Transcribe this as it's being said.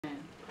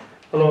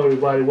Hello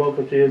everybody,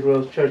 welcome to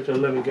Israel's Church of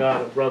the Living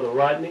God of Brother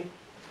Rodney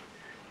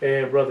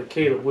and Brother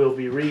Caleb will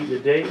be reading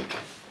today.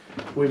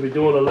 We'll be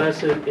doing a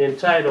lesson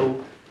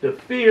entitled, The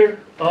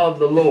Fear of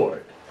the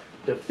Lord.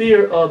 The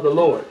Fear of the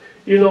Lord.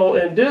 You know,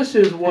 and this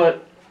is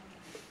what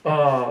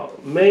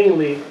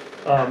mainly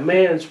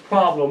man's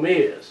problem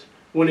is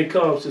when it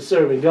comes to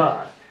serving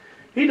God.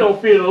 He don't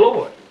fear the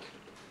Lord.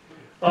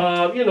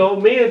 You know,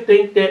 men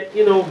think that,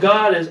 you know,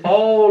 God is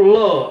all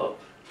love,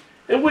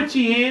 in which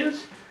he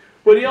is,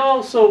 but he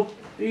also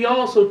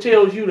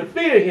tells you to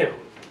fear him.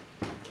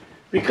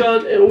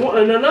 Because,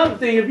 and another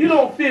thing, if you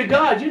don't fear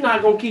God, you're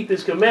not going to keep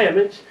his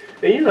commandments,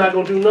 and you're not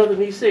going to do nothing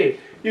he said.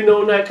 You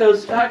know,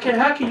 because how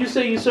can you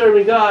say you're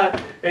serving God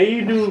and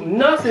you do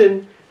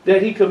nothing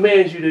that he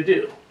commands you to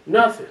do?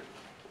 Nothing.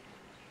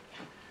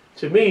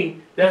 To me,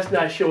 that's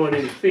not showing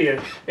any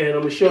fear, and I'm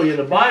going to show you in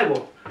the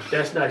Bible,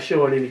 that's not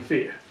showing any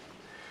fear.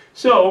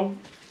 So,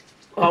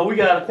 we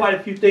got quite a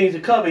few things to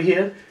cover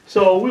here,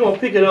 so we're going to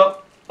pick it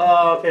up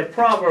at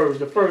Proverbs,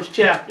 the first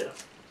chapter.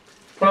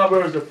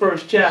 Proverbs, the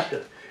first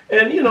chapter.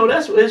 And, you know,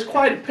 it's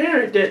quite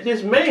apparent that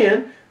this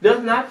man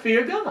does not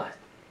fear God.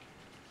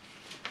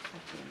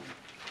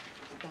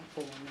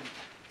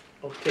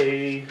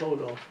 Okay,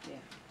 hold on. Yeah,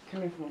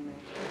 come here for a minute.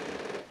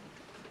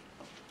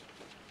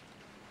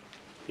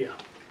 Yeah.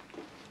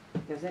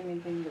 Does that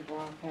mean anything, the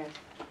broadcast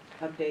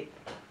update?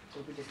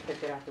 Or we just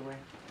click it out the way?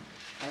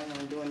 I don't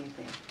want to do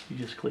anything. You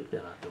just click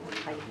that out the way.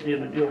 You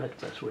You don't have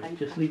to press it.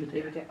 Just leave it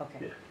there. Okay.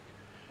 Yeah. Okay.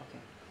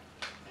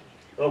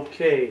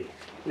 Okay,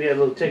 we had a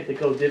little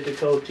technical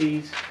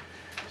difficulties,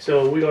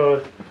 so we're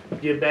going to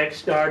get back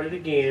started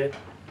again.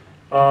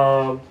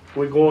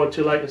 We're going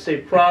to, like I say,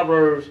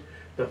 Proverbs,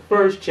 the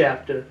first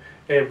chapter,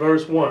 and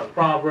verse 1.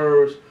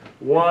 Proverbs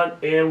 1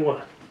 and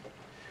 1.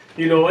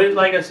 You know,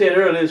 like I said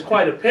earlier, it's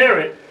quite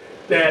apparent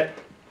that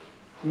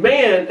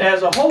man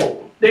as a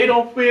whole, they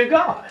don't fear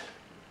God.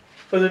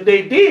 Because if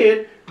they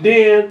did,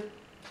 then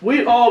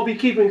we'd all be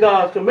keeping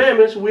God's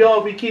commandments, we'd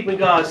all be keeping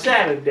God's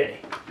Sabbath day.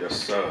 Yes,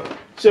 sir.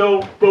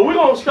 So, but we're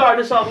going to start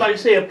this off, like I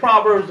said, in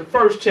Proverbs, the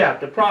first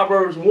chapter,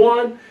 Proverbs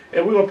 1,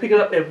 and we're going to pick it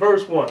up at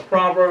verse 1.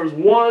 Proverbs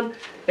 1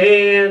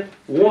 and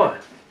 1.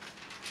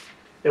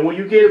 And when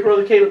you get it,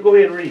 Brother Caleb, go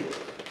ahead and read it.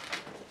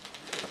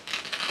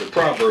 The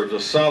Proverbs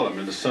of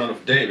Solomon, the son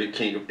of David,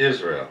 king of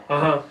Israel.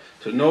 Uh-huh.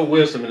 To know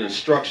wisdom and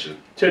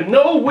instruction. To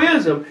know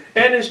wisdom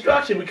and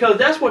instruction, because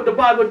that's what the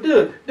Bible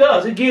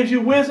does. It gives you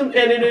wisdom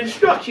and it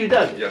instructs you,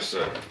 doesn't it? Yes,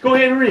 sir. Go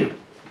ahead and read.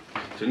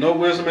 To know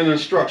wisdom and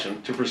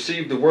instruction, to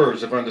perceive the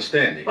words of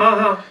understanding.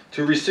 Uh-huh.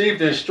 To receive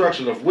the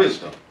instruction of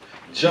wisdom,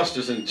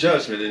 justice and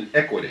judgment and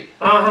equity.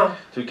 Uh-huh.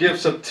 To give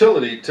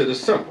subtlety to the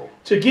simple.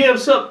 To give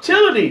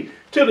subtlety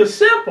to the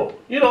simple,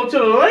 you know, to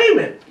the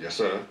layman. Yes,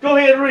 sir. Go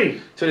ahead and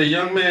read. To the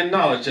young man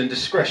knowledge and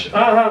discretion.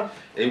 Uh-huh.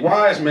 A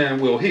wise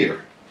man will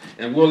hear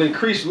and will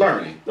increase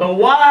learning. A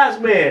wise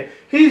man,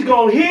 he's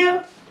going to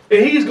hear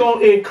and he's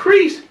going to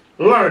increase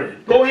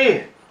learning. Go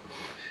ahead.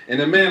 And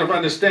a man of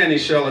understanding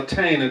shall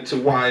attain unto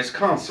wise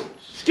counsels.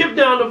 Skip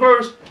down to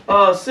verse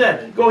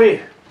 7. Go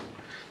ahead.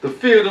 The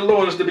fear of the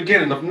Lord is the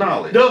beginning of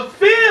knowledge. The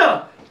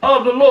fear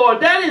of the Lord,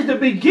 that is the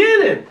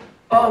beginning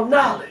of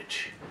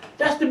knowledge.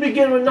 That's the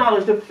beginning of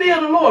knowledge. The fear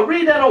of the Lord.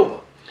 Read that over.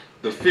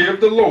 The fear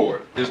of the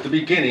Lord is the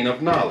beginning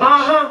of knowledge.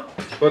 Uh-huh.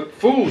 But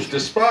fools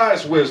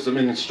despise wisdom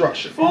and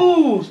instruction.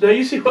 Fools. Now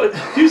you see what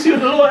the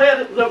Lord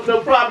had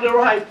the problem to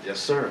write? Yes,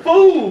 sir.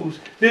 Fools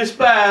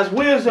despise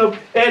wisdom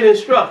and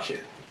instruction.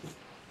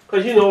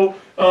 Because, you know,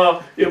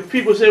 if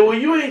people say, well,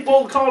 you ain't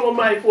supposed to call them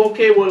like,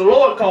 okay, well, the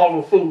Lord called them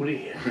a fool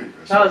then.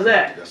 How's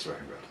that? That's right,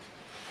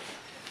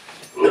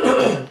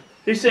 brother.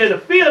 He said, the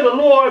fear of the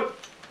Lord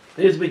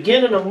is the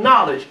beginning of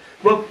knowledge,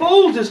 but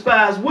fools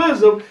despise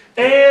wisdom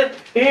and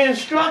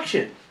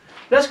instruction.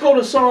 Let's go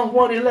to Psalm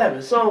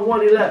 111. Psalm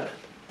 111.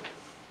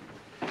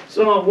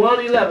 Psalm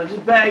 111.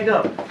 Just bag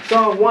up.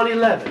 Psalm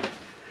 111.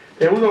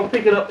 And we're going to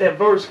pick it up at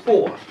verse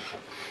 4.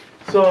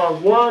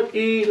 Psalm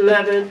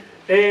 111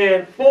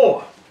 and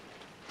 4.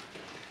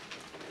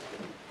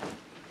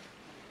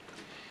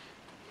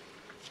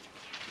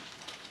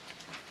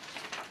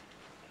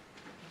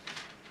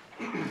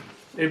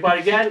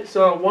 Everybody got it?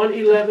 Psalm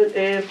 111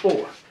 and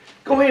 4.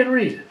 Go ahead and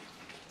read it.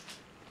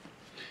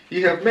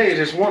 Ye have made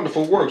his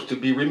wonderful works to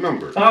be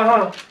remembered.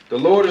 Uh-huh. The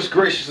Lord is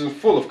gracious and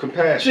full of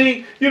compassion.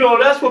 See, you know,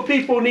 that's what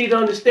people need to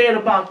understand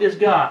about this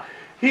God.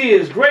 He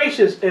is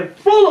gracious and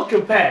full of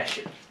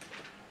compassion.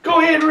 Go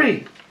ahead and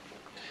read.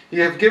 He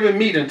hath given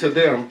meat unto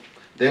them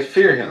that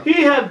fear him.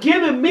 He have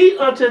given meat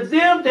unto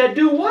them that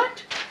do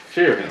what?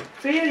 Fear him.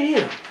 Fear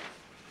him.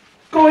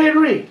 Go ahead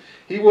and read.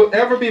 He will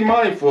ever be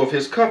mindful of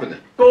his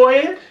covenant. Go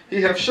ahead.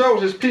 He hath showed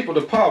his people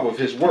the power of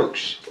his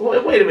works.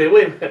 Wait a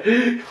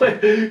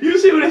minute. You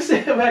see what it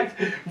said back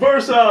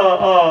verse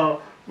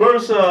 5?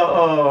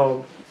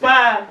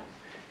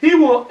 He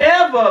will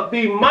ever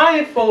be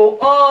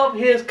mindful of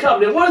his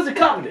covenant. What is the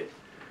covenant?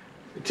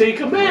 The Ten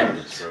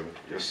Commandments.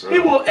 Yes, sir. He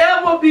will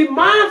ever be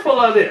mindful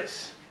of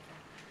this.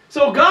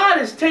 So God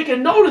is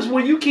taking notice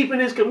when you keeping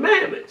his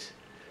commandments.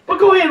 But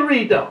go ahead and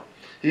read though.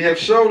 He hath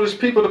showed his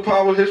people the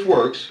power of his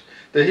works,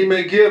 that he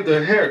may give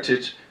the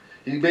heritage,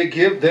 he may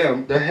give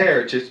them the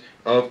heritage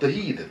of the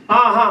heathen.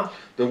 Uh-huh.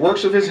 The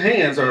works of his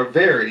hands are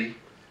verity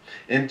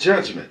and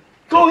judgment.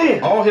 Go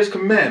ahead. All his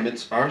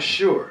commandments are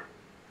sure.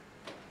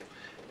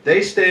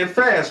 They stand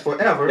fast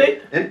forever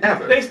and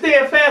ever. They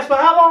stand fast for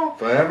how long?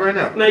 Forever and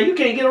ever. Now you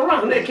can't get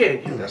around that,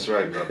 can you? That's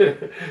right,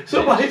 brother.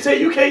 Somebody say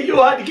you can't, you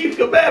don't have to keep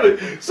the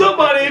commandments.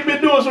 Somebody ain't been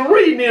doing some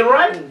reading then,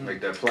 right? Make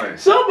that plain.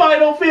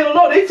 Somebody don't fear the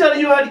Lord. They telling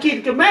you how to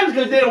keep the commandments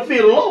because they don't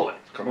fear the Lord.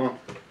 Come on.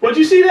 But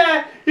you see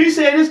that? He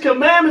said his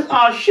commandments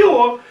are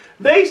sure.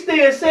 They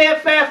stand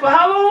fast for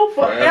how long?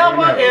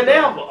 Forever and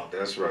ever.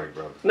 That's right,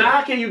 brother. Now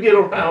how can you get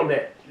around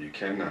that? You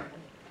cannot.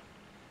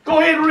 Go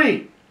ahead and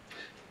read.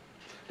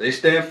 They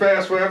stand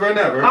fast forever and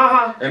ever,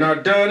 Uh-huh. and are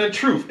done in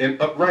truth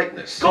and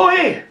uprightness. Go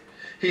ahead.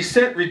 He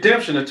sent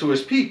redemption unto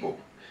his people.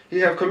 He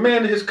have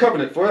commanded his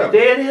covenant forever.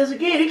 There it is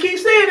again. He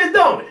keeps saying this,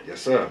 don't it?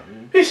 Yes, sir.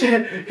 He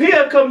said, he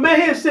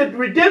have sent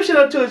redemption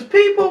unto his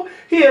people.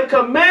 He have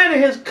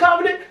commanded his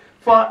covenant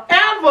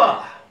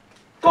forever.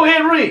 Go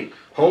ahead and read.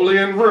 Holy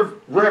and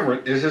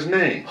reverent is his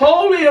name.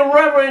 Holy and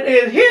reverent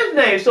is his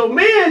name. So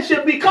men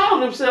should be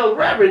calling themselves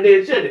reverend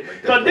then, shouldn't they?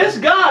 Because this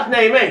God's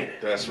name, ain't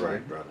it? That's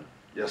right, brother.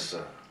 Yes,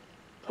 sir.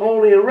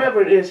 Holy and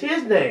reverent is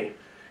his name.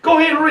 Go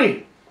ahead and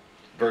read.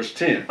 Verse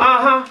 10.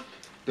 Uh-huh.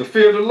 The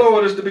fear of the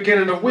Lord is the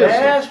beginning of wisdom.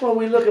 That's what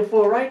we're looking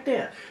for right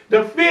there.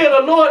 The fear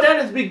of the Lord, that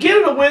is the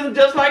beginning of wisdom,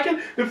 just like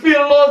the fear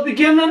of the Lord is the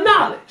beginning of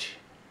knowledge.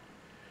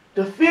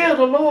 The fear of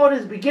the Lord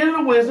is the beginning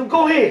of wisdom.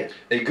 Go ahead.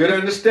 A good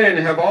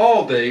understanding have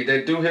all they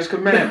that do his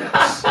commandments.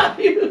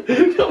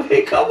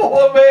 Come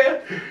on, man.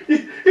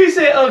 He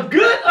said, a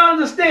good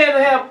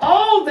understanding have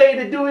all they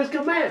that do his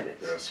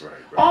commandments. That's right,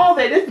 brother. All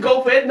they, this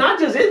go for it, not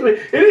just Israel.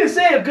 It didn't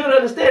say a good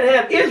understanding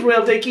have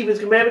Israel if they keep his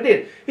commandment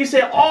in. He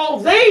said all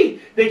they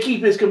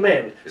keep his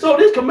commandments. So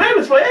this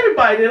commandment's for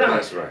everybody.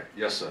 That's right.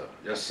 Yes, sir.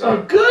 Yes, sir.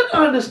 A good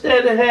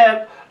understanding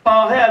have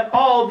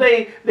all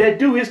they that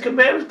do his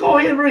commandments. Go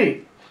ahead and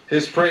read.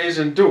 His praise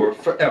endure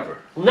forever.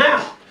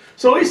 Now,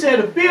 so he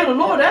said the fear of the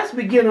Lord, that's the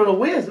beginning of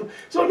wisdom.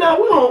 So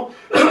now we're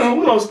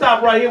gonna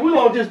stop right here. We're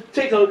gonna just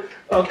take a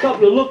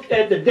couple of look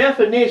at the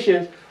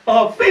definitions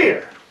of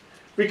fear.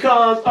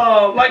 Because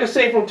like I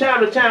say, from time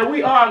to time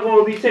we are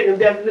going to be taking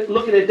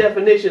looking at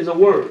definitions of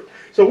words.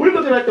 So we're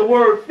looking at the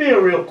word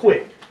fear real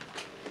quick.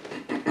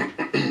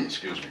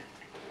 Excuse me.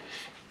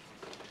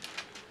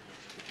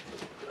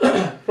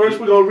 First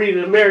we're gonna read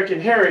an American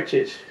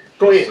Heritage.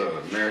 Go ahead.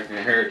 American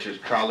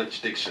Heritage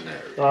College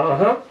Dictionary.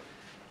 Uh-huh.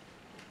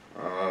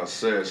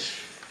 Says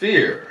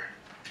fear,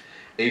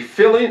 a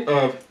feeling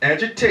of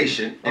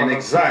agitation and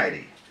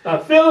anxiety. A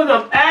feeling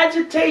of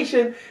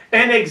agitation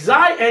and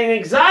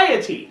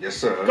anxiety. Yes,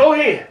 sir. Go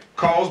ahead.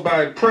 Caused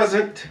by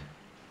present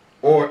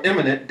or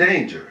imminent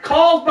danger.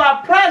 Caused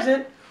by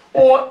present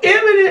or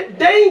imminent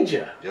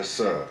danger. Yes,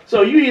 sir.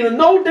 So you either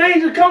know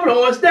danger coming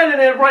or it's standing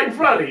there right in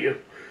front of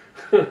you.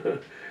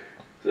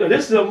 So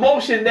this is an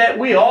emotion that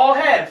we all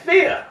have,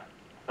 fear.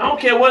 I don't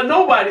care what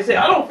nobody say.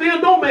 I don't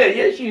fear no man.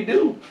 Yes, you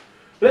do.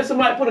 Let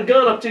somebody put a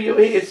gun up to your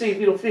head and see if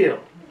you don't feel.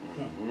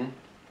 Mm-hmm.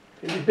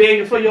 You're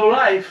begging for your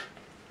life.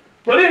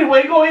 But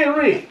anyway, go ahead and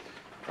read.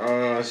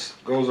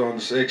 Goes on to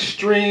say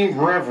extreme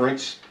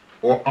reverence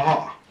or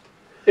awe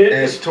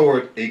as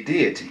toward a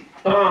deity.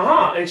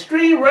 Uh-huh.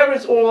 Extreme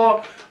reverence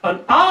or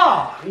an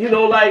awe. You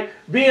know, like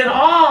being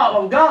awe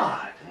of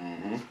God.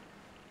 Mm-hmm.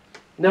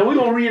 Now we're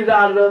gonna read it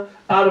out of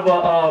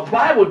a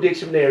Bible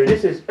dictionary.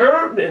 This is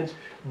Urban's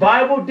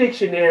Bible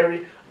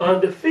Dictionary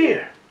under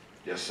fear.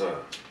 Yes, sir.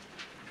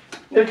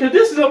 Because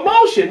this is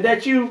emotion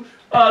that you.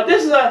 I'm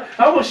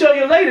gonna show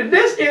you later.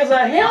 This is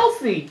a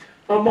healthy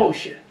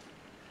emotion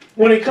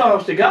when it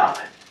comes to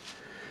God.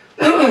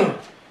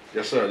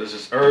 Yes, sir. This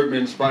is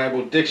Erdman's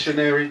Bible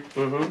Dictionary.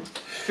 Mm-hmm.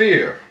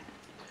 Fear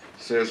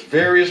says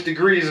various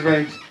degrees of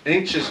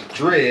anxious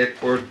dread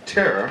or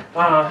terror.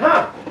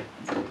 Uh-huh.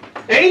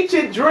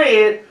 Ancient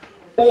dread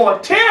or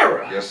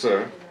terror. Yes,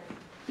 sir.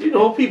 You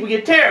know, people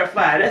get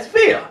terrified. That's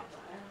fear.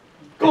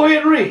 Go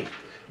ahead and read.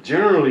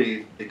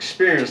 Generally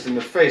experienced in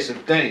the face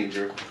of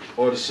danger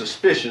or the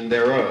suspicion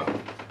thereof.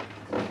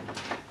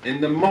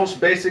 In the most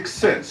basic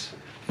sense,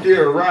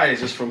 fear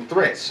arises from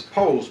threats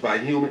posed by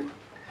human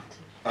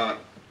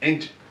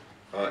agitry.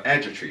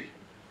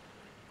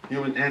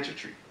 Human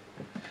agitry.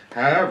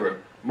 However,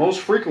 most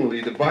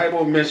frequently the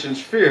Bible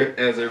mentions fear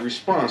as a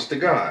response to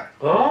God.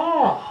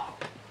 Oh.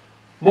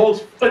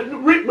 Most gives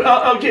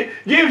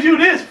you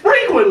this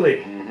frequently.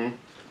 Mm-hmm. It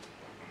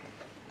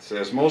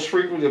says most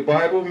frequently the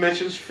Bible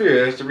mentions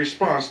fear as the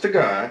response to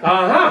God.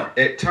 Uh-huh.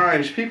 At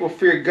times people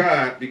fear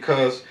God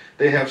because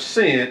they have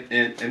sinned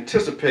and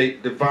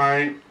anticipate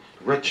divine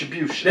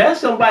retribution. That's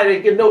somebody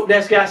that can know,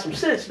 that's got some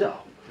sense though.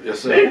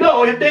 Yes, sir. They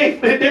know if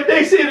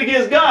they sin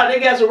against God, they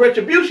got some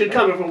retribution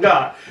coming from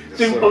God. Yes,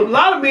 See, sir. a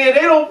lot of men,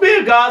 they don't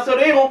fear God, so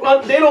they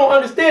don't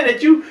understand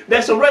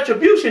that some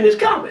retribution is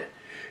coming.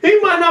 He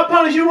might not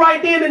punish you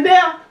right then and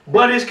there,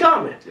 but it's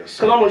coming. Yes, Because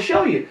sir. I'm going to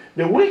show you,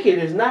 the wicked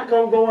is not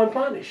going to go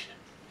unpunished.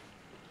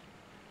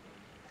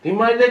 He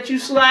might let you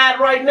slide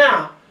right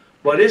now,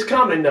 but it's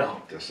coming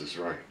though. This is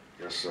right.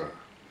 Yes, sir.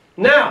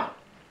 Now,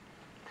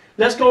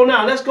 Let's go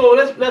now. Let's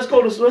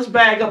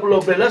back up a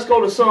little bit. Let's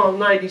go to Psalm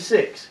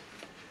 96.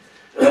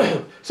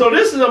 So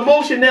this is an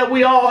emotion that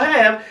we all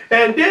have,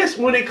 and this,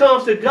 when it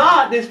comes to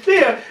God, this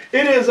fear,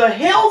 it is a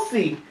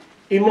healthy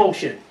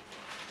emotion.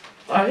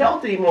 A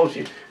healthy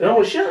emotion. And I'm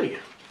going to show you.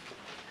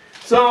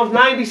 Psalms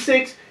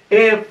 96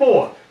 and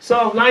 4.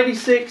 Psalms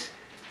 96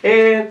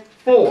 and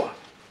 4.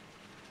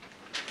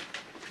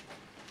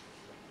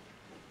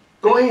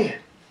 Go ahead.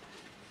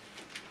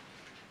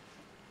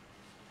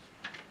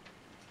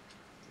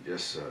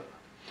 Yes, sir.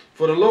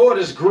 For the Lord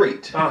is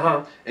great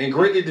and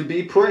greatly to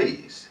be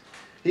praised.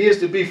 He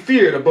is to be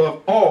feared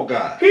above all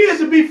gods. He is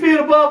to be feared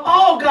above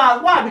all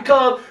gods. Why?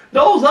 Because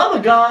those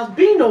other gods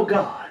be no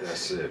gods.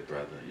 That's it,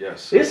 brother.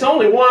 Yes, sir. It's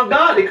only one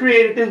God that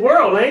created this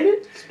world, ain't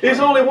it? It's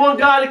only one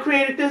God that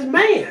created this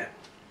man.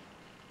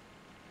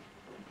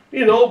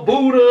 You know,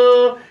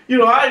 Buddha, you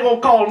know, I ain't going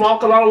to call them all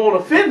because I don't want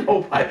to offend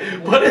nobody.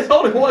 But it's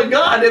only one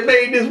God that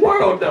made this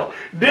world, though.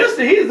 This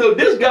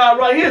God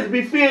right here is to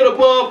be feared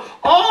above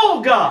all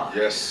gods.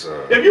 Yes,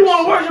 sir. If you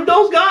want to worship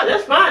those gods,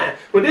 that's fine.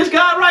 But this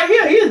God right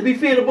here, he is to be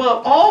feared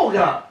above all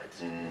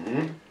gods.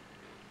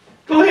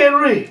 Go ahead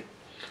and read.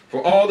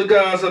 For all the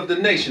gods of the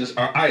nations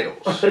are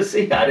idols.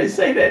 See, I didn't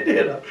say that,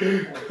 did I?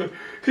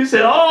 He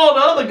said all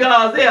the other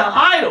gods, they are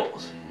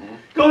idols.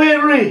 Go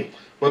ahead and read.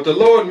 But the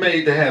Lord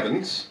made the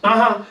heavens.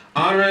 Uh-huh.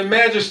 Honor and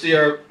majesty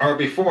are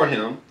before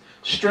him.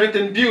 Strength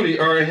and beauty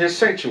are in his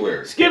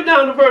sanctuary. Skip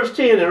down to verse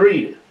 10 and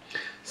read it.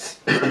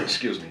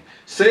 Excuse me.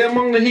 Say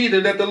among the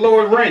heathen that the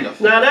Lord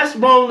reigneth. Now that's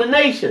among the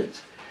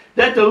nations.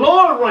 That the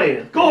Lord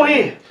reigneth. Go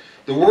ahead.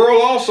 The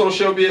world also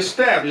shall be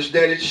established,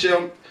 that it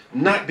shall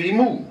not be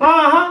moved.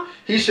 Uh-huh.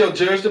 He shall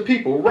judge the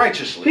people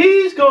righteously.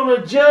 He's going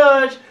to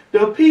judge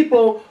the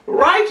people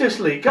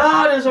righteously.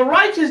 God is a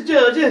righteous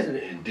judge, isn't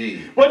he?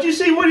 Indeed. But you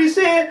see what he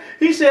said?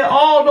 He said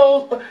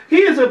all those, he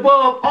is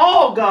above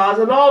all gods,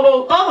 and all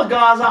those other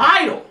gods are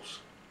idols.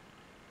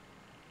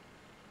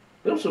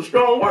 Those some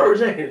strong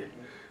words, ain't it?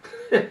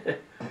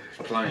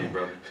 It's plain,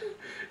 brother.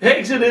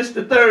 Exodus,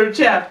 the 3rd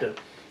chapter.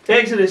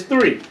 Exodus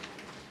 3.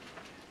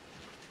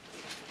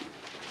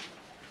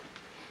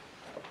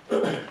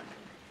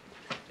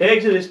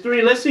 Exodus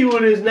 3. Let's see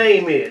what his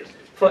name is.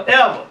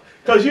 Forever.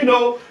 Because, you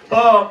know,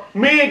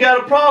 men got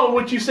a problem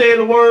with you saying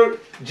the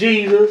word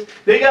Jesus.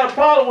 They got a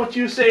problem with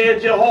you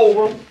saying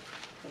Jehovah.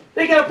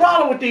 They got a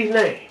problem with these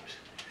names.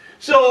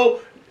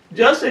 So,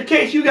 just in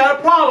case you got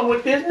a problem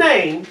with this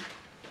name,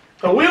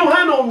 because we don't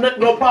have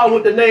no problem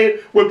with the name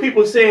when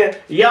people say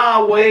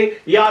Yahweh,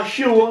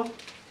 Yahshua.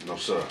 No,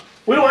 sir.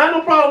 We don't have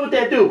no problem with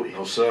that, do we?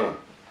 No, sir.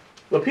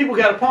 But people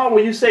got a problem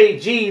when you say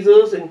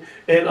Jesus and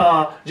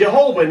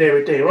Jehovah and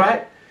everything,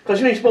 right? Because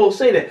you ain't supposed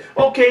to say that.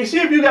 Okay, see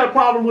if you got a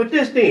problem with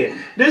this then.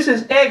 This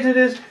is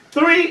Exodus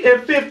 3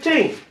 and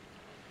 15.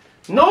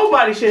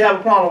 Nobody should have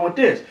a problem with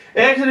this.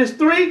 Exodus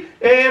 3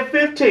 and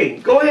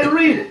 15. Go ahead and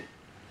read it.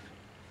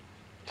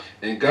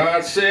 And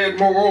God said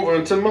moreover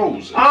unto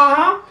Moses,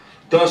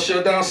 Thus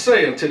shalt thou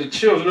say unto the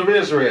children of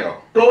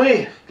Israel, Go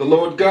ahead. The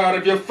Lord God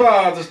of your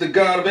fathers, the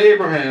God of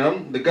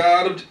Abraham, the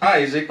God of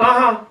Isaac,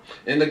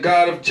 and the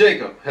God of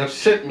Jacob, have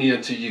sent me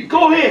unto you.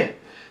 Go ahead.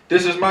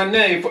 This is my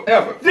name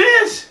forever.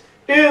 This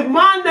is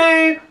my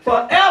name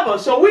forever.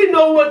 So we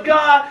know what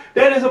God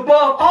that is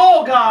above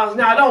all gods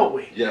now, don't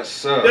we? Yes,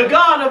 sir. The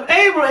God of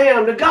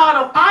Abraham, the God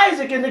of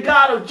Isaac, and the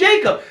God of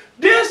Jacob.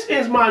 This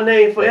is my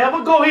name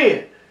forever. Go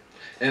ahead.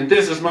 And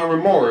this is my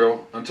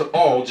memorial unto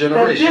all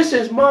generations. And this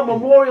is my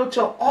memorial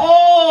to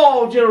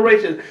all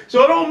generations.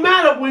 So it don't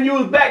matter when you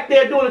was back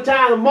there during the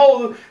time of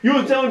Moses, you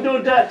was during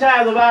the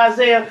times of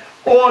Isaiah,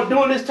 or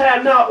during this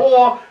time now,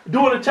 or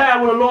during the time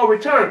when the Lord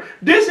returned.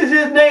 This is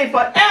his name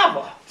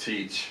forever.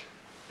 Teach.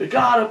 The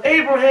God of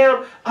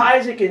Abraham,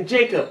 Isaac, and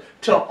Jacob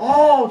to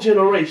all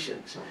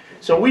generations.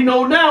 So we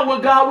know now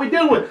what God we're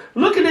dealing with.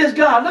 Look at this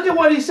God. Look at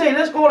what he's saying.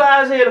 Let's go to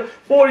Isaiah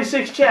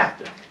 46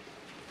 chapter.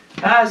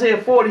 Isaiah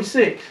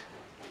 46.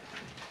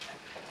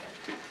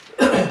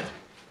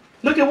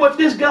 Look at what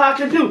this God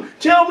can do.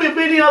 Tell me if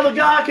any other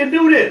God can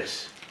do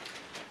this.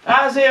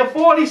 Isaiah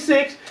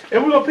 46,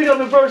 and we're going to pick up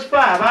in verse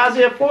 5.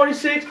 Isaiah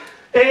 46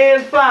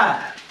 and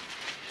 5.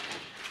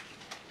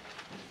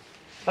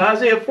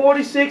 Isaiah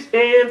 46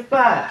 and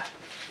 5.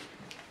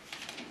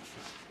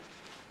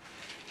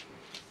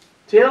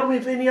 Tell me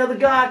if any other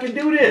God can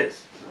do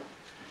this.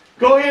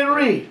 Go ahead and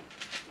read.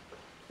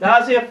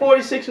 Isaiah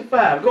 46 and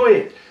 5. Go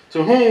ahead.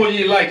 To whom will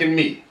ye liken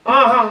me?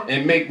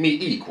 And make me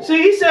equal?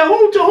 See, he said, to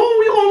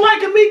whom you gonna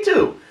liken me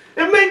to?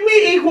 And make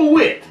me equal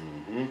with?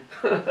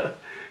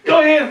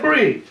 Go ahead and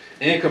read.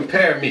 And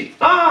compare me.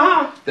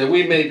 That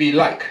we may be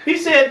like. He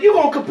said, you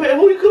gonna compare,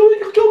 who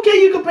can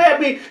you compare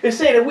me and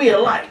say that we are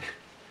like?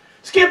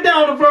 Skip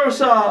down to verse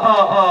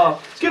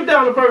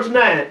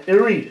 9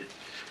 and read it.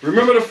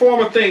 Remember the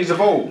former things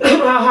of old.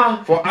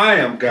 For I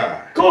am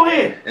God. Go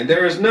ahead. And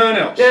there is none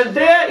else. And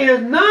there is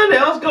none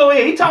else. Go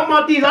ahead. He talking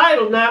about these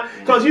idols now,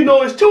 because you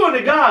know it's two in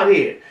the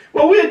Godhead.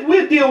 Well,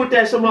 we'll deal with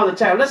that some other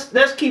time.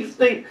 Let's keep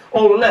staying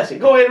on the lesson.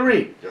 Go ahead and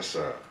read. Yes,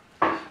 sir.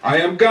 I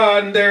am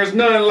God and there is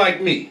none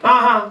like me.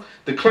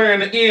 Declaring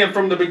the end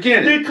from the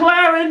beginning.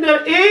 Declaring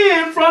the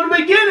end from the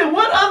beginning.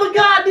 What other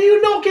God do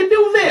you know can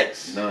do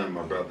this? None,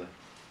 my brother.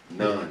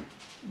 None.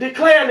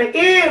 Declaring the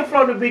end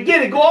from the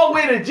beginning. Go all the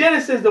way to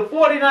Genesis, the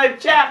 49th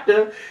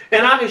chapter,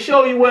 and I can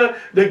show you where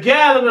the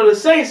gathering of the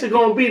saints are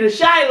going to be to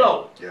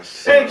Shiloh. Yes,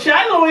 sir. And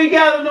Shiloh ain't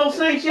gathered no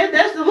saints yet.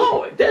 That's the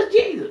Lord. That's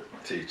Jesus.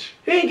 Teach.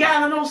 He ain't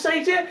gathered no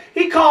saints yet.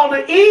 He called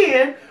the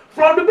end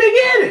from the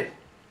beginning.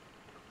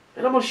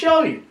 And I'm going to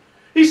show you.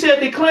 He said,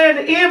 declaring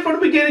the end from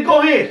the beginning.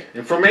 Go ahead.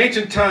 And from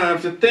ancient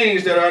times the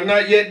things that are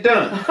not yet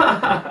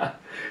done.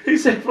 He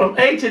said, from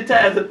ancient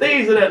times the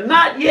things that are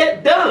not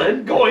yet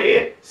done. Go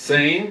ahead.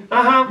 Saying,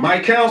 my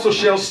counsel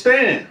shall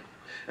stand,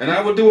 and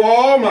I will do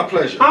all my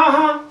pleasure.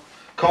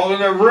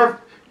 Calling a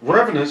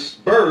ravenous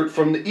bird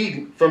from the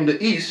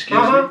east,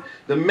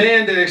 the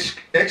man that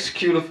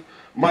executeth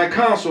my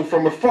counsel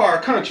from a far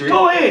country.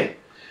 Go ahead.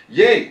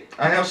 Yea,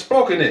 I have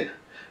spoken it.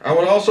 I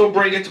will also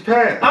bring it to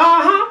pass.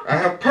 I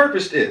have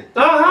purposed it.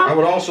 I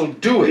will also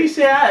do it. He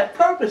said, I have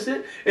purposed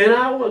it, and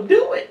I will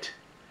do it.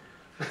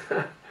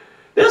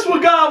 This is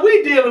what God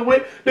we dealing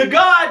with. The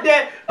God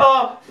that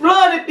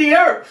flooded the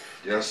earth.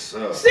 Yes,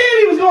 sir. Said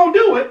he was going to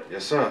do it.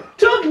 Yes, sir.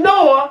 Took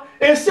Noah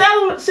and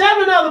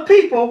seven other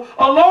people,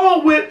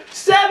 along with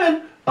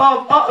seven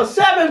by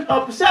seven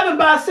of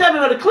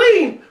the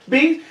clean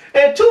beasts,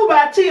 and two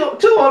of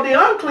the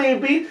unclean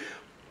beasts,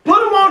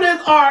 put them on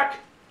this ark,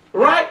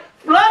 right?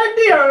 Flooded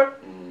the earth,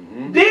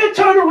 then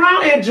turned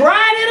around and dried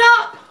it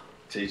up.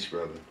 Teach,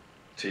 brother.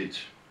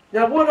 Teach.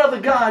 Now, what other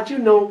God you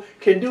know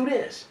can do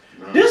this?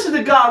 No. This is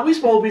the God we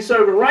supposed to be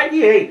serving right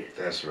here, ain't it?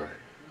 That's right.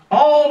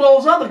 All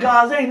those other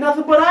gods ain't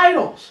nothing but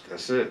idols.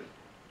 That's it.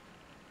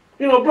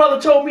 You know, brother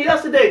told me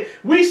yesterday,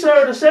 we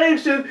serve the same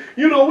shit.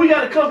 You know, we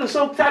got to come to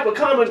some type of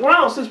common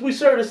ground since we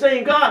serve the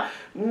same God.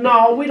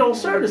 No, we don't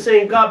serve the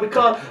same God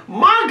because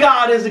my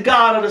God is the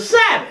God of the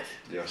Sabbath.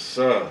 Yes,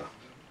 sir.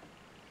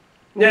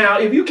 Now,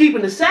 if you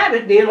keeping the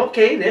Sabbath, then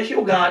okay, that's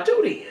your God too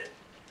then.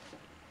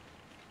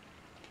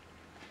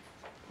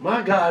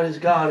 My God is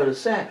God of the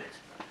Sabbath.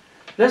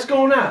 Let's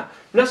go now.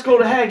 Let's go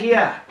to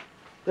Haggai.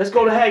 Let's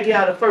go to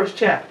Haggai, the first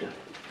chapter.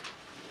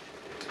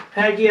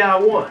 Haggai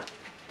 1.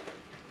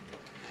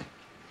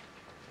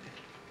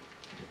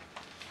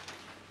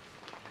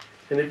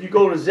 And if you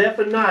go to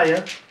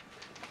Zephaniah,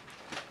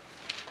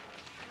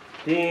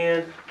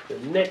 then the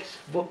next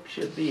book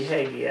should be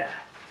Haggai.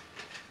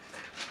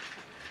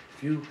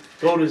 If you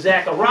go to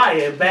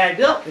Zechariah and back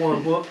up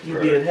one book, you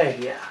be in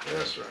Haggai.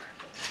 That's right.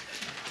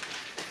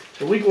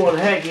 So we're going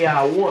to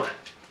Haggai 1.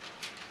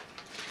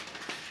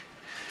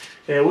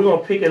 And we're going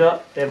to pick it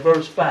up at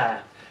verse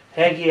 5.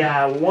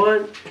 Haggai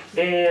 1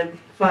 and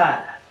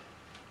 5.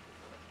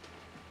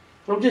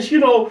 I'm just,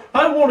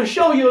 I want to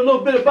show you a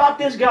little bit about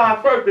this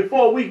guy first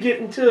before we get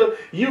into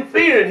you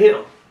fearing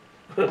him.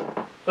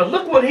 But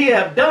look what he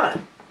have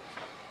done.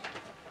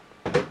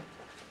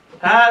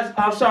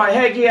 I'm sorry,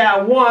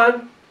 Haggai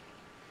 1.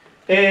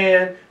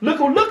 And look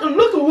at what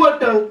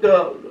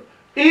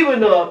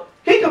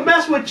he can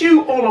mess with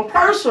you on a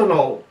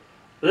personal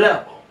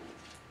level.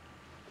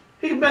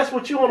 He can mess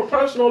with you on a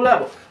personal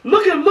level.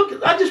 Look at,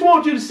 I just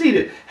want you to see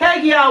this.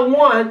 Haggai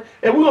 1,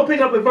 and we're going to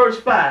pick up at verse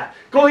 5.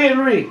 Go ahead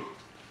and read.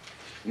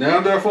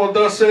 Now therefore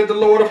thus said the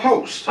Lord of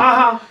hosts,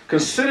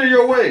 consider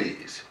your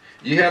ways.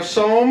 Ye have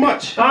sown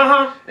much,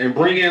 and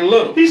bring in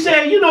little. He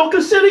said,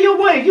 consider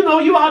your ways.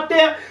 You out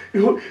there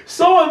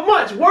sowing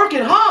much,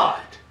 working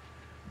hard,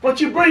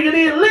 but you bringing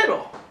in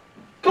little.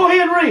 Go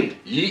ahead and read.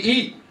 Ye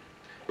eat,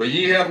 but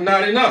ye have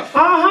not enough.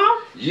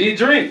 Ye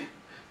drink,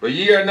 but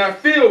ye are not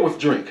filled with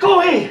drink. Go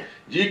ahead.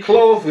 Ye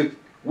clothe you,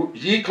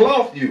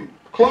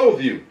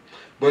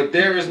 but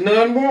there is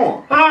none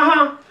warm.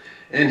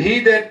 And he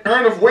that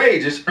earneth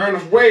wages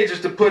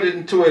to put it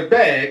into a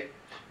bag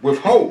with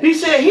holes. He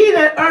said, he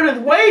that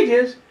earneth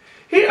wages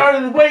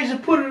to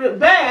put it in a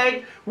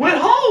bag with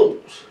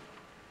holes.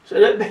 So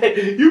that bag,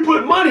 you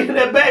put money in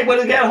that bag, but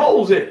it's got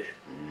holes in it.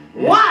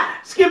 Why?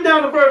 Skip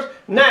down to verse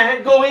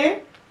 9. Go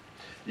ahead.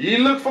 Ye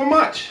look for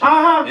much,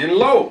 and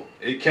lo,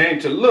 it came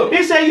to little.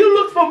 He said, you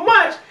look for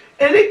much,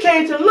 and it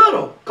came to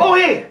little. Go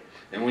ahead.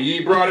 And when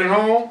ye brought it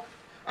home,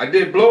 I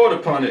did blow it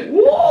upon it.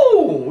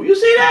 Whoa! You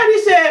see that?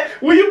 He said,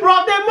 when you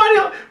brought that money,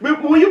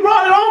 when you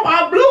brought it home,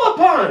 I blew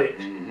upon it.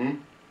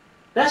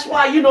 That's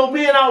why,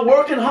 men are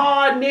working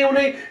hard, and then when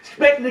they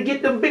expecting to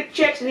get them big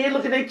checks, and they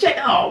look at their check,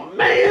 oh,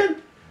 man.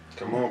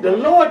 Come on, the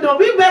Lord don't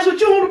be mess with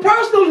you on the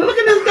personal. Look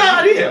at this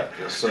God here.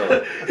 Yes,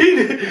 sir.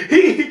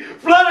 he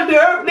flooded the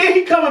earth, then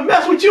he come and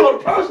mess with you on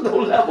a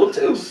personal level,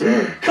 too.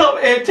 Come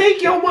and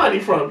take your money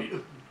from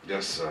you.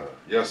 Yes, sir.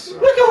 Yes, sir.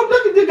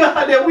 Look at the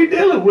God that we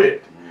dealing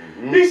with.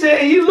 He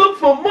said, you look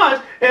for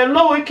much, and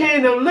lo, it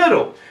came to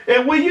little.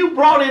 And when you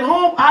brought it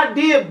home, I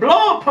did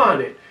blow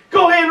upon it.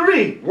 Go ahead and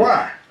read.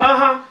 Why?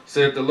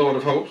 Said the Lord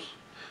of hosts,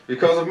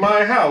 because of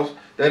my house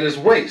that is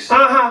waste.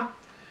 And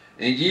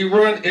ye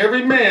run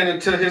every man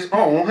into his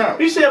own house.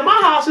 He said,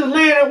 my house is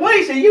laying in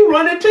waste, and you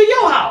run into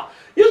your house.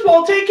 You're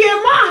supposed to take care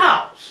of my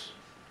house.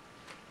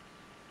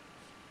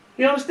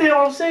 You understand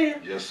what I'm saying?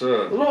 Yes,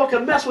 sir. The Lord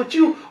can mess with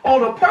you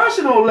on a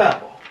personal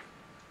level.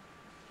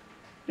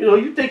 You know,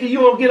 you thinking you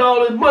gonna get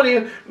all this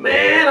money,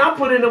 man, I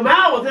put in them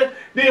hours,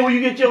 then when you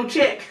get your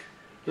check,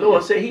 the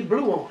Lord said he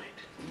blew on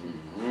it.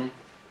 Mm-hmm.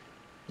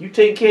 You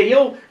taking care of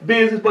your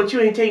business, but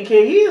you ain't taking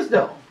care of his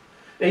though.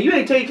 And you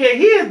ain't taking care of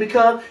his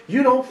because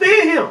you don't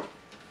fear him.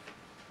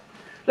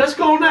 Let's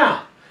go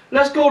now.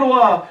 Let's go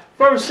to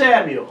 1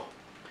 Samuel.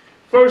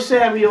 1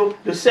 Samuel,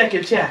 the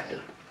 2nd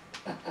chapter.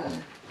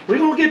 We're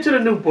going to get to the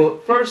new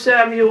book, 1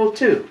 Samuel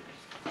 2.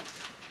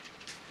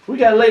 We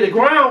got to lay the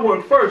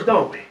groundwork first,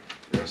 don't we?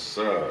 Yes,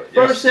 sir.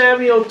 1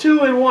 Samuel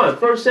 2 and 1.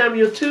 1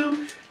 Samuel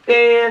 2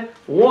 and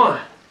 1.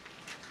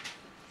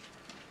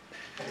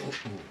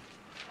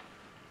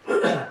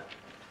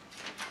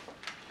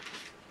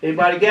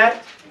 Anybody got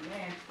it?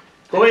 Amen.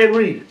 Go ahead and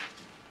read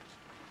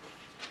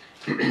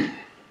it.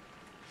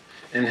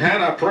 And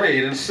Hannah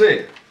prayed and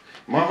said,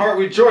 my heart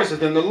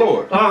rejoiceth in the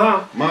Lord.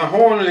 Uh-huh. My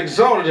horn is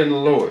exalted in the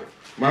Lord.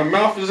 My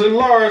mouth is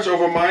enlarged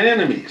over mine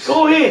enemies.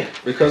 Go ahead.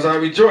 Because I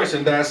rejoice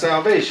in thy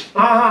salvation.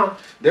 Uh-huh.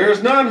 There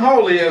is none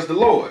holy as the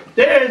Lord.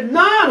 There is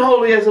none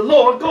holy as the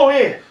Lord. Go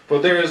ahead. For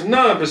there is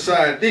none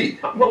beside thee.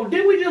 Well,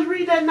 didn't we just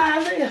read that in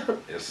Isaiah?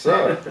 Yes,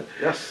 sir.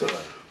 Yes, sir.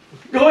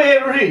 Go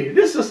ahead and read.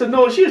 This sister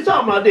knows she was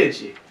talking about, didn't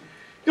she?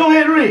 Go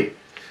ahead and read.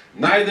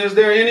 Neither is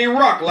there any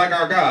rock like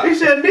our He God.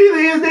 said, neither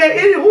is there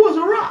any. Who is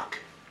a rock?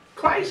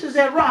 Christ is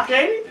that rock,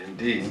 ain't he?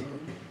 Indeed.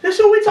 That's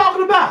what we're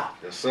talking about.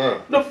 Yes,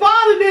 sir. The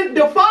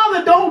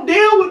Father don't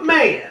deal with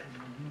man.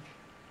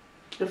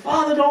 The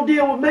Father don't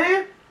deal with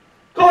man.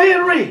 Go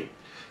ahead and read.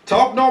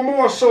 Talk no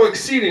more so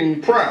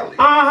exceeding proudly.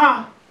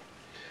 Uh-huh.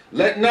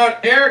 Let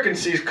not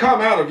arrogancies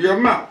come out of your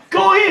mouth.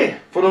 Go ahead.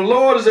 For the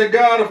Lord is a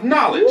God of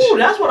knowledge. Ooh,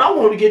 that's what I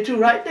want to get to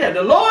right there.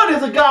 The Lord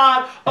is a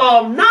God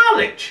of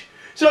knowledge.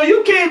 So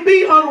you can't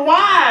be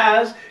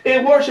unwise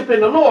in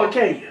worshiping the Lord,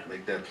 can you?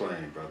 Make that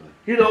plain, brother.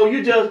 You know,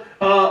 you just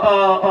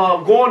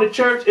going to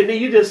church and then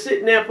you just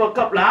sitting there for a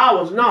couple of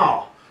hours.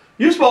 No.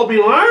 You're supposed to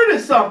be learning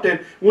something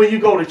when you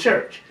go to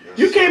church. Yes,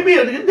 You can't be,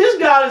 this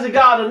God is a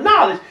God of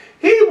knowledge.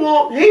 He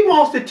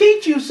wants to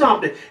teach you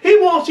something. He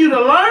wants you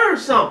to learn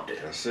something.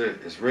 That's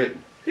it. It's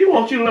written. He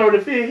wants you to learn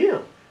to fear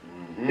him.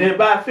 Mm-hmm. And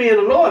by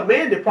fearing the Lord,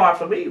 man depart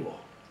from evil.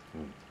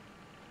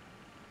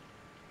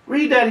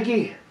 Read that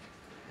again.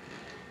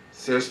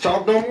 Says,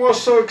 talk no more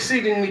so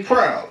exceedingly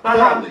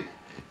proudly.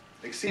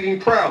 Exceeding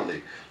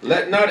proudly.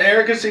 Let not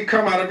arrogancy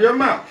come out of your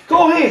mouth.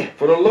 Go ahead.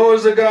 For the Lord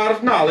is a God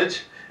of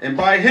knowledge, and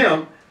by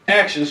him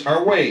actions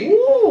are weighed.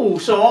 Ooh,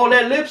 so all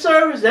that lip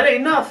service, that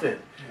ain't nothing.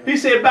 He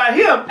said by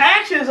him,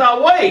 actions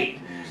are weighed.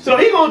 So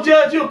he going to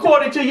judge you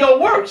according to your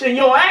works and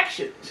your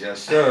actions. Yes,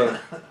 sir.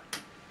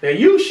 And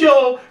you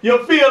show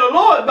your fear of the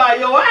Lord by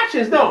your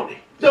actions, don't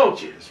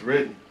you? It's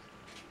written.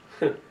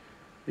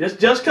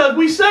 Just because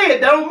we say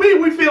it, that don't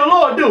mean we fear the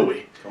Lord, do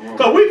we? Come on.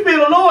 Because we fear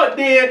the Lord,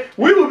 then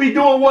we would be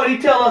doing what he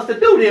tell us to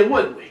do then,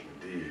 wouldn't we?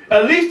 Indeed.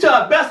 At least to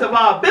the best of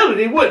our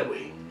ability, wouldn't we?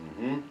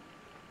 Mm-hmm.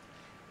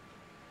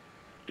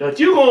 But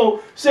you going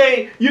to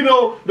say, you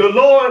know, the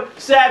Lord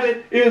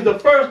Sabbath is the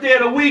first day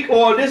of the week,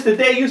 or this the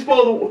day you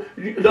supposed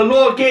to, the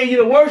Lord gave you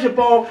to worship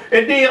on,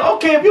 and then,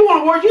 okay, if you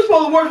want to worship, you're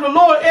supposed to worship the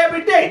Lord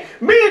every day.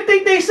 Men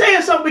think they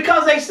saying something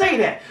because they say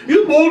that.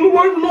 You're supposed to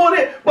worship the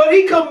Lord, but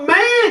he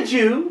commands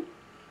you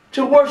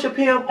to worship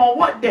him on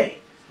what day?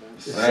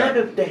 The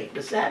seventh day,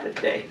 the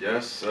Sabbath day.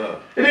 Yes, sir.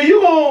 And then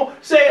you're going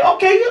to say,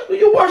 okay,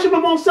 you worship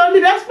him on Sunday,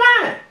 that's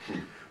fine.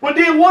 But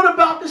then what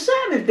about the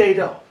Sabbath day,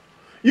 though?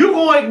 You're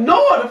going to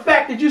ignore the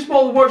fact that you're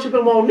supposed to worship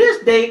him on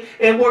this day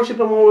and worship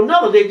him on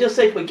another day. Just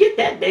say, forget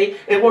that day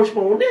and worship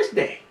him on this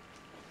day.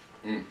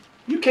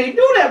 You can't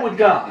do that with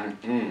God.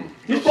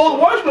 You're supposed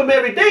to worship him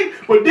every day,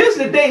 but this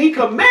is the day he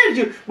commanded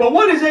you. But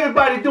what is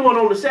everybody doing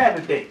on the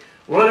Sabbath day?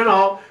 Running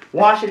off,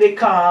 washing their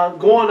cars,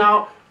 going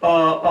out,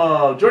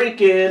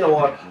 drinking,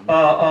 or,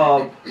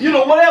 you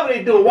know, whatever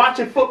they do,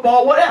 watching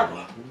football,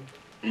 whatever.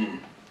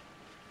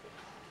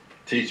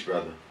 Teach,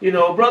 brother. You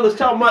know, brothers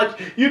talking about,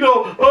 you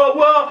know,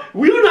 well,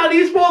 we're not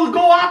even supposed to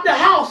go out the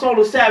house on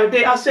the Sabbath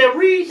day. I said,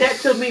 read that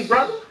to me,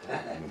 brother.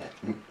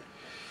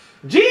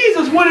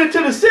 Jesus went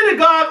into the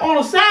synagogue on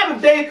the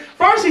Sabbath day.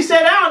 First he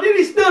sat down, then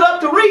he stood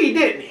up to read,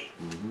 didn't he?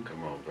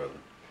 Come on, brother.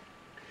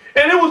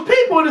 And there was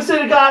people in the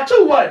synagogue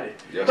too, wasn't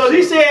it? Yes, Because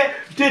he sir. said,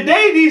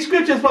 today these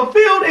scriptures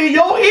fulfilled in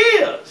your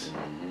ears.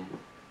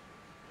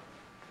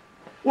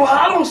 Well,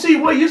 I don't see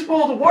where you're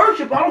supposed to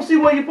worship. I don't see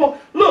where you're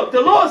supposed to... Look, the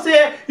Lord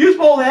said you're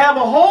supposed to have a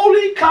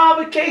holy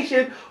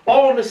convocation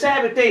on the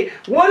Sabbath day.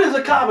 What is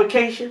a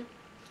convocation?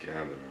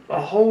 Gathering.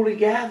 A holy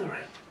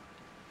gathering.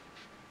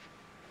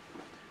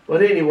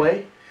 But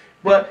anyway,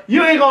 but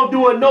you ain't going to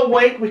do it no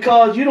way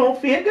because you don't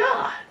fear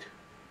God.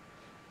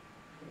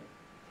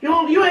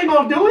 You ain't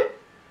going to do it.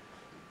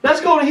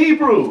 Let's go to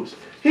Hebrews.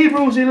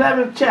 Hebrews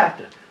 11th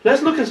chapter.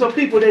 Let's look at some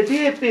people that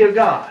did fear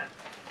God.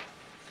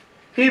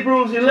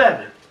 Hebrews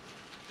 11.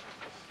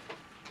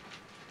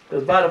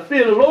 Because by the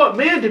fear of the Lord,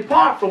 men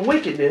depart from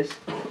wickedness.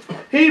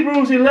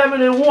 Hebrews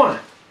 11 and 1.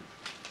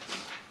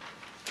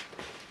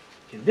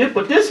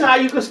 But this is how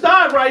you can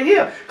start right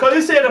here. Because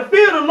it said the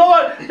fear of the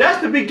Lord,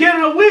 that's the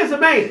beginning of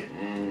wisdom, ain't it?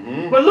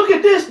 Mm-hmm. But look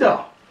at this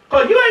though.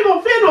 Because you ain't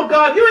going to fear no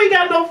God. You ain't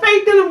got no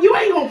faith in him. You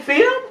ain't going to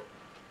fear him.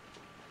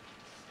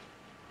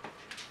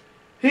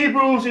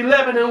 Hebrews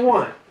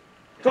 11:1.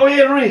 Go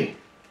ahead and read.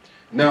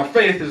 Now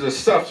faith is the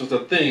substance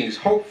of things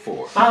hoped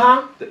for,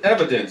 the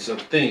evidence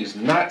of things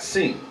not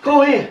seen.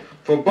 Go ahead.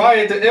 For by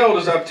it the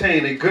elders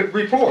obtained a good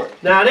report.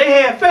 Now they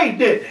had faith,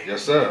 didn't they?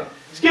 Yes, sir.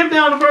 Skip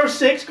down to verse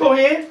 6. Go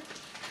ahead.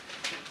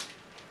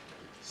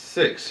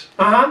 6.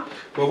 Uh-huh.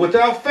 But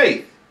without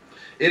faith,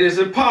 it is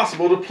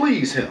impossible to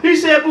please him. He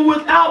said, but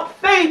without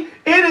faith,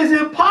 it is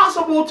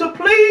impossible to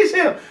please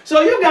him.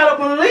 So you got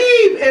to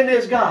believe in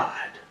this God.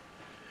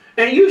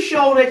 And you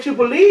show that you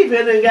believe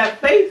in and got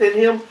faith in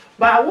him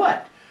by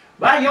what?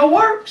 By your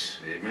works.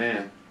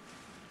 Amen.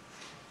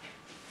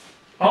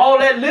 All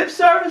that lip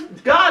service,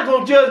 God's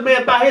going to judge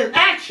man by his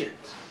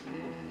actions.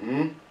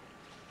 Mm-hmm.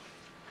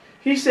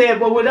 He said,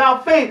 but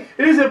without faith,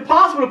 it is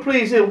impossible to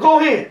please him. Go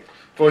ahead.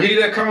 For he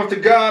that cometh to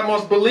God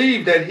must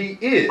believe that he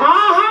is,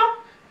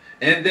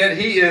 and that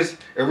he is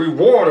a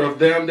rewarder of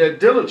them that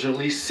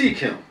diligently seek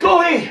him.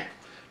 Go ahead.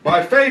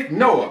 By faith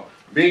Noah,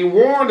 being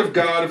warned of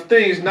God of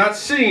things not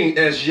seen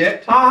as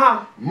yet,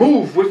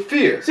 moved with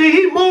fear. See,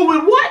 he moved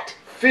with what?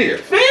 Fear.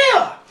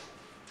 Fear.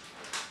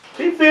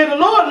 He feared the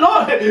Lord.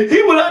 Lord,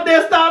 he went out there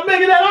and started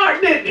making that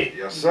ark, didn't he?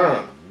 Yes,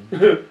 sir.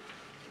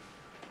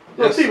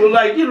 Yes. People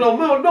like, you know,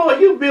 no,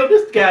 you built,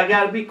 this guy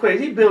got to be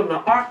crazy. He building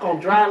an ark on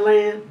dry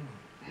land.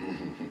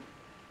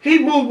 He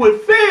moved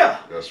with fear.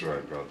 That's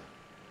right, brother.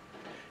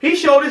 He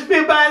showed his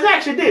fear by his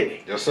action, didn't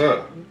he? Yes,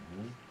 sir.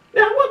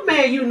 Now, what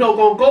man you know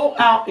gonna go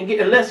out and get,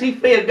 unless he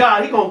feared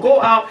God, he gonna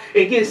go out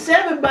and get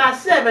 7 by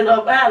 7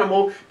 of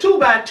animal, 2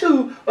 by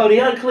 2 of the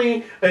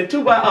unclean, and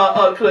 2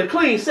 by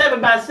clean, 7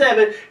 by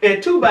 7,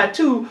 and 2 by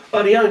 2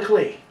 of the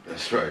unclean.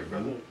 That's right,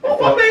 brother. Well,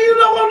 what man you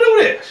know gonna do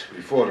this?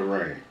 Before the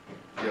rain.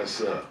 Yes,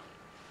 sir.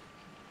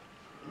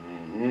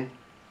 Mm-hmm.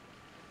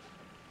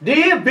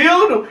 Then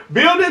build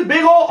this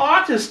big old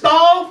ark and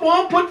stall for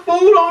him, put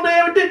food on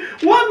there, everything.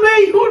 What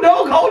man you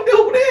know gonna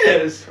do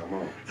this? Come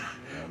on.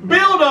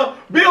 Build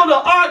a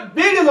ark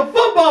big as a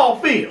football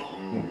field.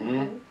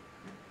 Mm-hmm.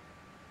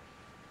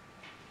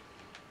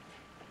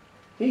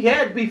 He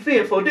had to be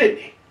fearful, didn't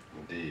he?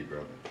 Indeed,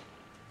 brother.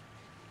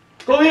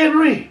 Go ahead and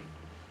read.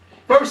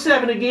 Verse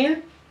 7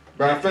 again.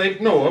 By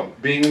faith Noah,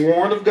 being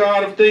warned of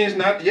God of things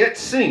not yet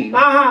seen,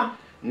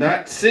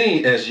 not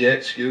seen as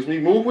yet,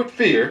 moved with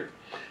fear,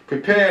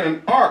 prepared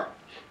an ark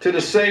to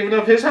the saving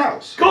of his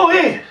house. Go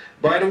ahead.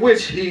 By the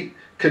which he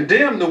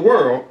condemned the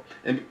world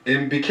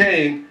and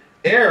became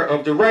heir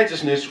of the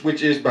righteousness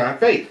which is by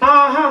faith.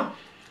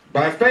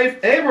 By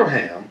faith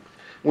Abraham,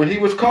 when he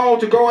was called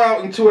to go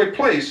out into a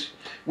place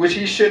which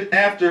he should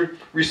after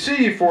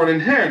receive for an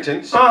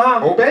inheritance,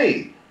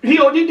 obeyed. He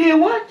did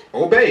what?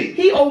 Obeyed.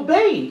 He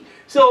obeyed.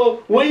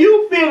 So when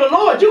you fear the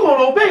Lord, you're going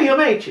to obey him,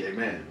 ain't you?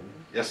 Amen.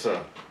 Yes,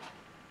 sir.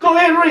 Go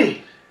ahead and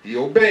read. He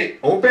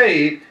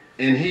obeyed,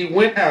 and he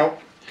went out,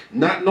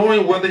 not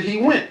knowing whether he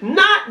went.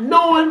 Not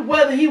knowing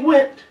whether he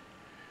went.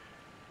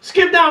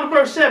 Skip down to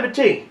verse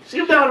 17.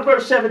 Skip down to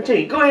verse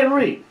 17. Go ahead and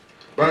read.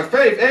 By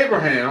faith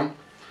Abraham,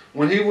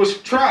 when he was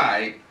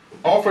tried,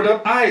 offered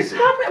up Isaac.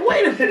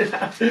 Wait a minute.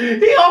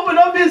 He offered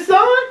up his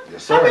son?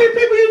 Yes, sir. How many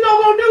people you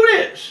know gonna do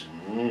this?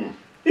 Mm-hmm.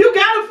 You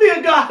gotta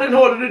fear God in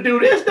order to do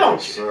this, don't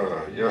Yes, you?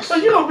 sir. Yes, So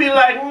you're gonna be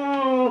like,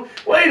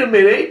 wait a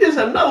minute, ain't this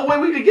another way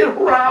we could get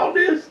around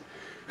this?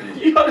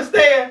 You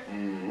understand?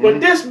 Mm-hmm. But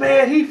this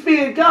man, he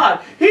feared God.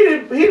 He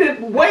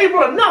didn't waver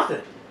or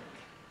nothing.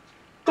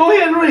 Go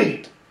ahead and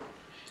read.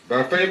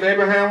 By faith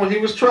Abraham, when he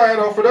was tried,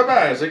 offered up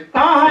Isaac.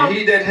 And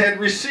he that had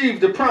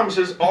received the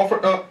promises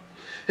offered up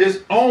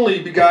his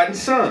only begotten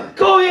son.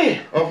 Go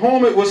ahead. Of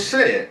whom it was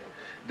said,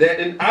 that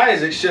in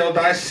Isaac shall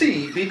thy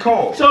seed be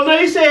called. So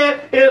they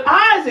said, in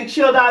Isaac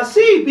shall thy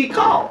seed be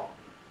called.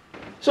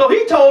 So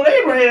he told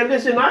Abraham,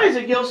 this in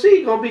Isaac your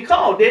seed gonna be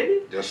called,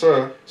 didn't he? Yes,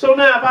 sir. So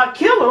now if I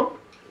kill him,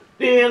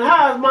 then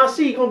how is my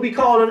seed gonna be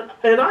called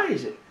in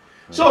Isaac?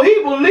 So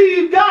he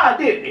believed God,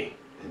 didn't he?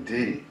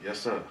 Indeed. Yes,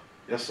 sir.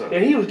 Yes, sir.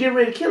 And he was getting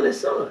ready to kill his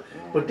son.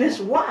 But this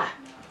is why.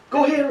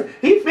 Go ahead.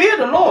 He feared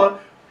the Lord,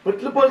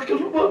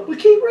 but we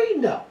keep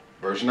reading though.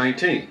 Verse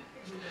 19.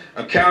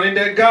 Accounting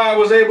that God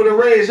was able to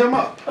raise him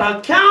up.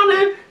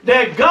 Accounting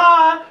that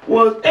God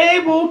was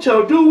able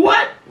to do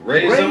what?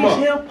 Raise him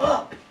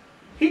up.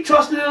 He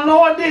trusted in the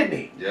Lord, didn't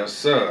he? Yes,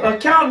 sir.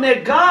 Accounting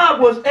that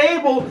God was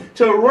able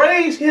to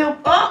raise him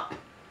up.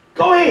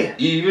 Go ahead.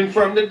 Even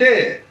from the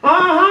dead.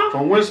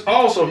 From whence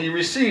also he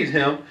received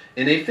him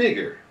in a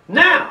figure.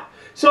 Now,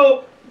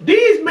 so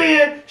these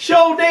men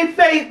showed their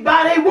faith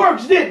by their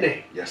works, didn't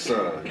they? Yes,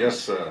 sir. Yes,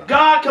 sir.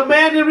 God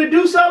commanded them to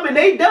do something, and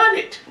they done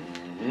it.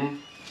 Mm-hmm.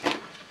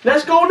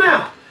 Let's go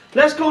now.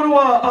 Let's go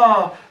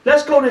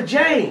to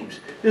James,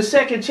 the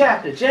 2nd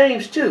chapter,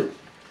 James 2.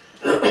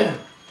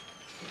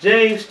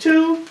 James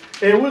 2,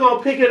 and we're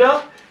gonna pick it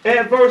up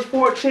at verse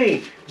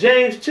 14.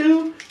 James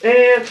 2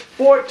 and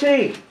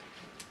 14.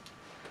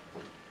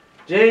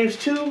 James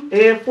 2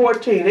 and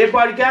 14.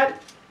 Everybody got it?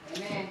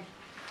 Amen.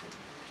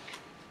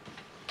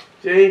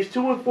 James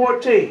 2 and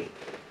 14.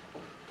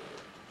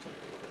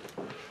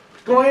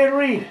 Go ahead and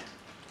read it.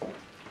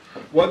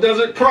 What does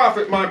it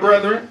profit, my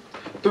brethren,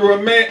 though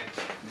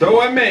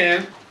a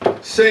man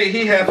say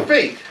he hath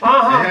faith,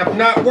 and have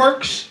not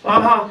works,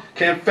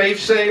 can faith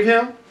save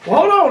him?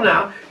 Hold on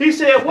now. He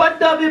said, what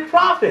does it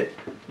profit,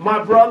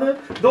 my brother,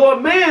 though a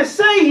man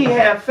say he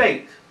have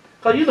faith?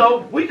 Because, you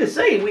know, we can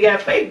say we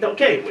have faith,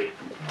 can't we?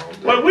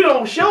 But if we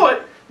don't show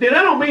it, then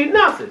that don't mean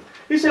nothing.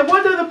 He said,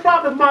 what does it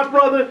profit, my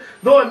brother,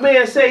 though a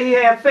man say he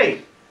have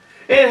faith,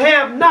 and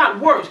have not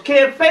works?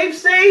 Can faith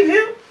save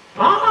him?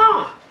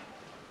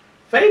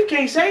 Faith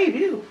can't save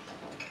you.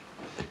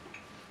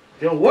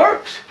 Your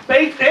works,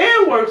 faith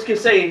and works can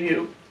save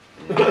you.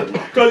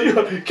 Because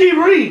you keep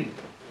reading.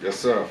 Yes,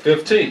 sir.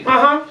 15.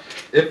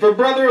 If a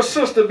brother or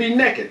sister be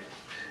naked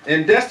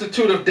and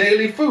destitute of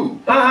daily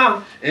food,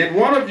 and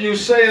one of you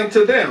say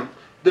unto them,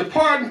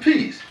 depart in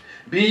peace,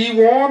 be ye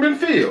warm and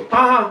filled,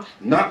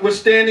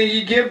 notwithstanding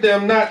ye give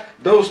them not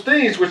those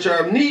things which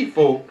are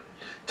needful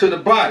to the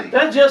body.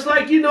 That's just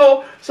like, you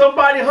know,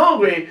 somebody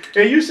hungry,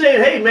 and you say,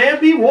 hey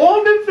man, be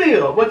warm and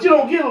filled, but you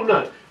don't give them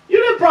nothing.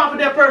 You didn't profit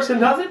that person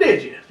nothing,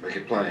 did you? Make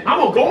it plain. I'm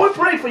going to go and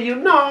pray for you.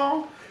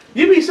 No.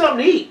 Give me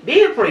something to eat,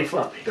 then pray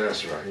for me.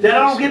 That's right. That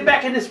I don't get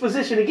back in this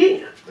position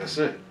again. That's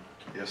it.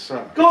 Yes,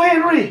 sir. Go ahead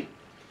and read.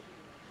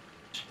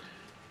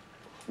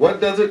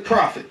 What does it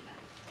profit?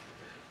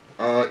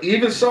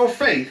 Even so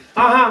faith,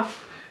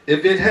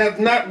 if it hath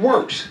not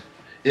works,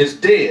 is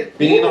dead,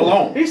 being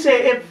alone. He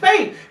said, if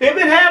faith, if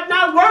it have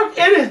not worked,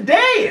 it is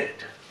dead.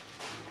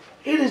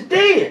 It is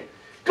dead.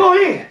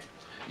 Go ahead.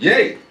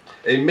 Yea,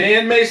 a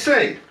man may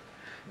say,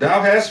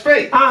 thou hast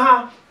faith,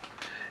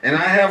 and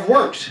I have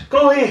works.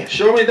 Go ahead.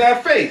 Show me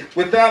thy faith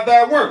without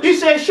thy works. He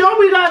said, show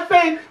me thy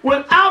faith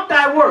without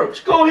thy works.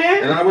 Go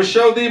ahead. And I will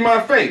show thee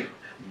my faith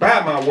by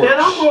my works.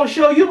 And I'm going to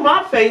show you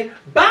my faith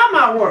by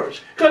my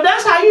works. Because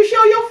that's how you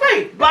show your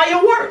faith, by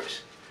your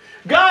works.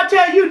 God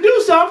tell you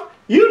do something,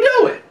 you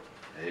do it.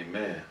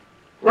 Amen.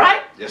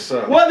 Right? Yes,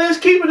 sir. Whether it's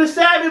keeping the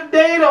Sabbath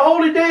day, the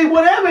holy day,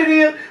 whatever it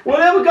is,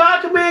 whatever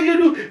God commands you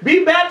to do,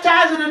 be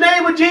baptized in the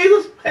name of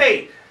Jesus,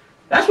 hey,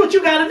 that's what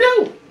you got to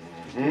do.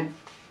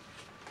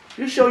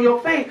 You show your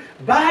faith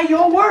by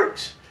your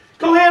works.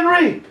 Go ahead and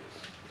read.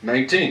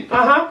 19.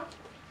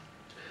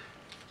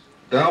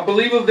 Thou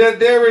believest that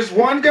there is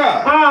one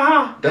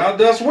God. Thou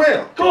dost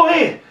well. Go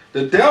ahead.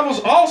 The devils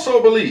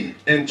also believe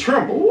and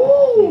tremble.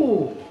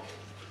 Ooh.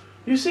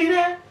 You see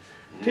that?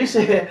 He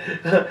said,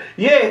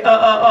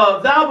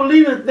 thou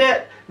believest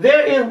that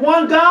there is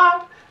one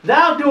God,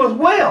 thou doest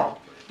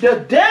well. The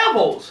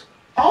devils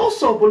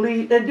also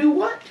believe and do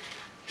what?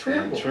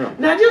 Tremble.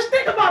 Now just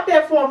think about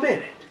that for a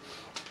minute.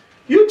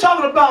 You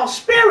talking about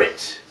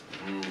spirits.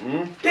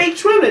 They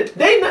tremble.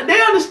 They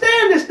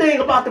understand this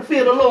thing about the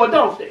fear of the Lord,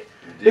 don't they?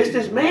 It's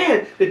this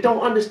man that don't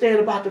understand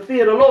about the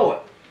fear of the Lord.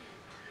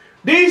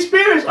 These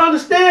spirits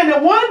understand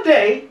that one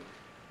day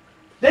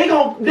they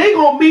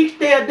gonna meet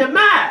their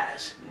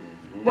demise.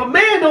 But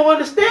man don't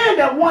understand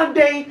that one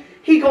day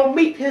he gonna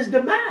meet his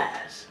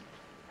demise.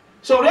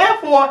 So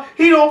therefore,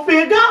 he don't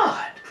fear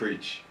God.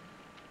 Preach.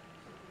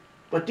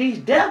 But these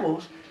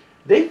devils,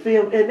 they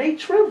fear him and they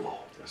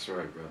tremble. That's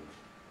right, brother.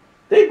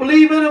 They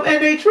believe in him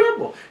and they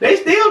tremble. They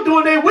still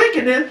doing their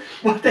wickedness,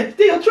 but they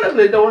still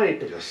trembling, though,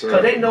 ain't they? Yes, sir.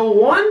 Because they know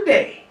one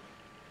day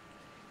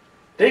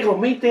they gonna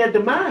meet their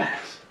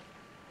demise.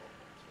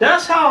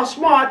 That's how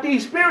smart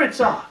these spirits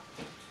are.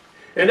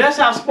 And that's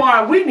how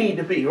smart we need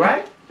to be,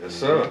 right? Yes,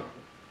 sir.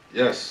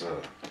 Yes, sir.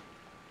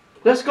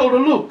 Let's go to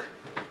Luke.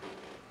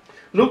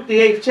 Luke the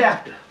 8th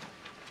chapter.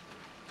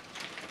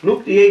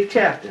 Luke the 8th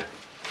chapter.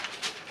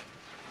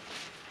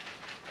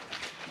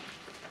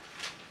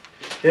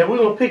 And we're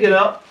going to pick it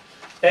up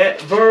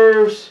at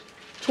verse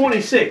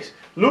 26.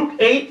 Luke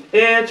 8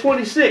 and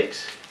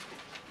 26.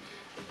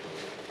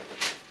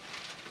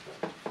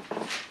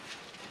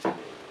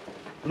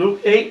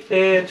 Luke 8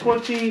 and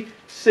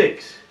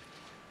 26.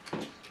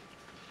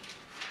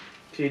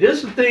 See, this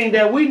is the thing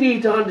that we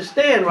need to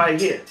understand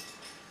right here.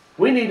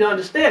 We need to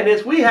understand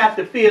this. We have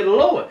to fear the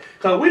Lord.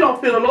 Because we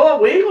don't fear the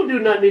Lord, we ain't going to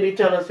do nothing that he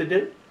tell us to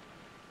do.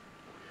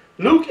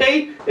 Luke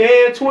 8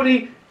 and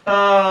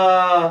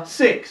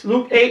 26.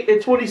 Luke 8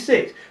 and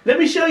 26. Let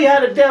me show you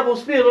how the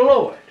devils fear the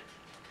Lord.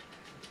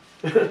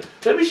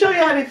 Let me show you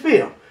how they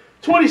feel.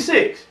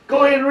 26.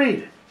 Go ahead and read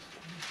it.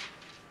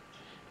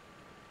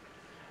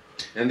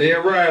 And they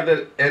arrived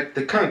at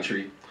the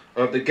country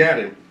of the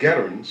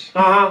Gadarenes,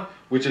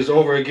 which is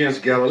over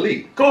against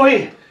Galilee. Go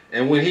ahead.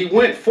 And when he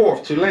went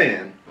forth to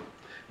land,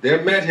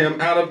 there met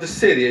him out of the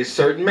city a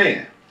certain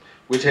man,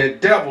 which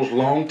had devils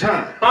long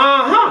time,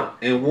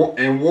 and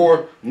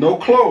wore no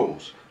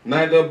clothes,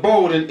 neither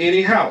abode in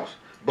any house,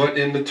 but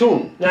in the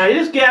tomb. Now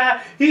this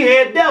guy, he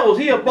had devils.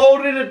 He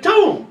abode in the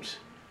tombs.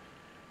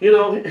 You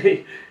know,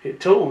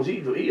 tombs.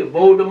 He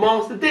abode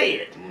amongst the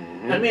dead.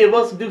 I mean, if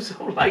us to do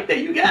something like that,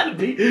 you gotta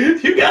be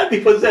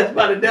possessed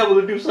by the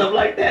devil to do something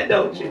like that,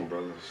 don't you?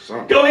 Brother,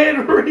 Go ahead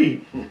and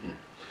read.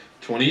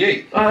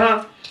 28.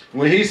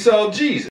 When he saw Jesus